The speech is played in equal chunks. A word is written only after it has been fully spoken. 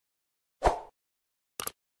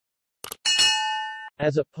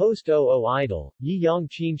As a post-00 idol, Yi Yang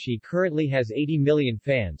Qianxi currently has 80 million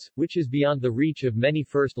fans, which is beyond the reach of many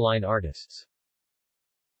first-line artists.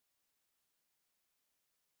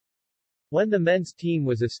 When the men's team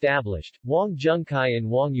was established, Wang Zhengkai and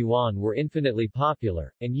Wang Yuan were infinitely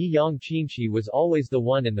popular, and Yi Yang Qianxi was always the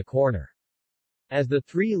one in the corner. As the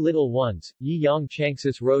three little ones, Yi Yang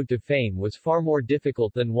Qianxi's road to fame was far more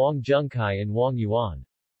difficult than Wang Zhengkai and Wang Yuan.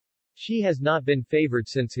 She has not been favored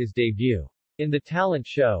since his debut. In the talent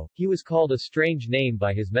show, he was called a strange name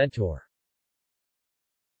by his mentor.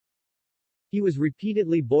 He was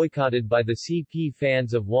repeatedly boycotted by the CP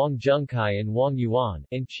fans of Wang Zhengkai and Wang Yuan,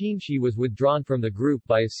 and Qianxi was withdrawn from the group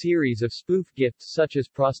by a series of spoof gifts such as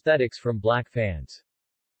prosthetics from black fans.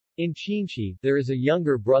 In Qianxi, there is a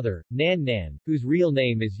younger brother, Nan Nan, whose real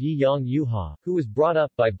name is Yi Yang Yuha, who was brought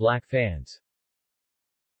up by black fans.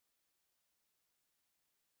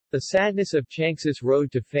 The sadness of Qianxi's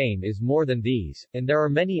road to fame is more than these, and there are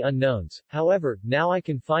many unknowns. However, now I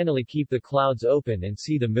can finally keep the clouds open and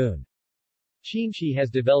see the moon. Qianxi has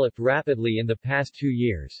developed rapidly in the past 2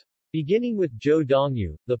 years. Beginning with Zhou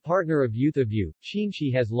Dongyu, the partner of Youth of You,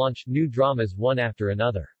 Qianxi has launched new dramas one after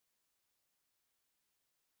another.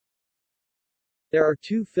 There are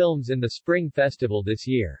 2 films in the Spring Festival this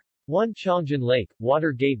year. One Chongjin Lake,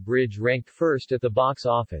 Watergate Bridge ranked first at the box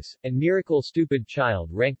office, and Miracle Stupid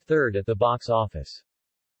Child ranked third at the box office.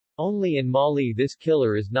 Only in Mali This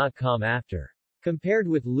Killer Is Not Come After. Compared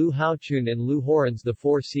with Lu Haochun and Lu Horan's The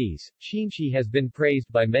Four Seas, Qianxi has been praised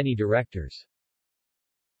by many directors.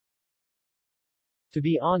 To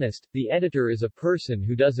be honest, the editor is a person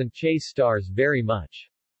who doesn't chase stars very much.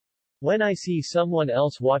 When I see someone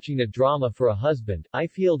else watching a drama for a husband, I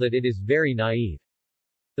feel that it is very naive.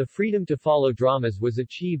 The freedom to follow dramas was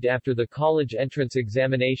achieved after the college entrance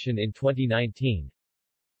examination in 2019.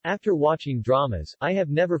 After watching dramas, I have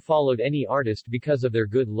never followed any artist because of their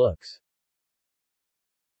good looks.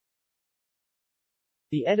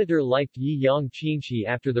 The editor liked Yi Yang Qianxi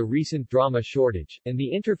after the recent drama shortage, and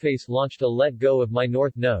the interface launched a Let Go of My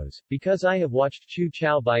North Nose, because I have watched Chu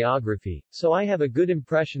Chao biography, so I have a good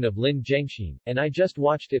impression of Lin Zhengxin, and I just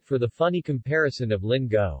watched it for the funny comparison of Lin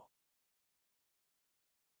Go.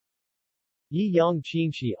 Yi Yang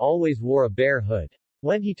Qianxi always wore a bare hood.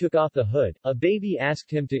 When he took off the hood, a baby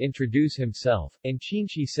asked him to introduce himself, and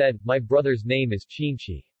Qianxi said, "My brother's name is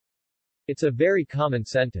Qianxi." It's a very common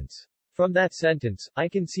sentence. From that sentence, I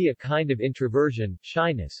can see a kind of introversion,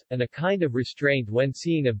 shyness, and a kind of restraint when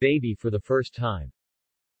seeing a baby for the first time.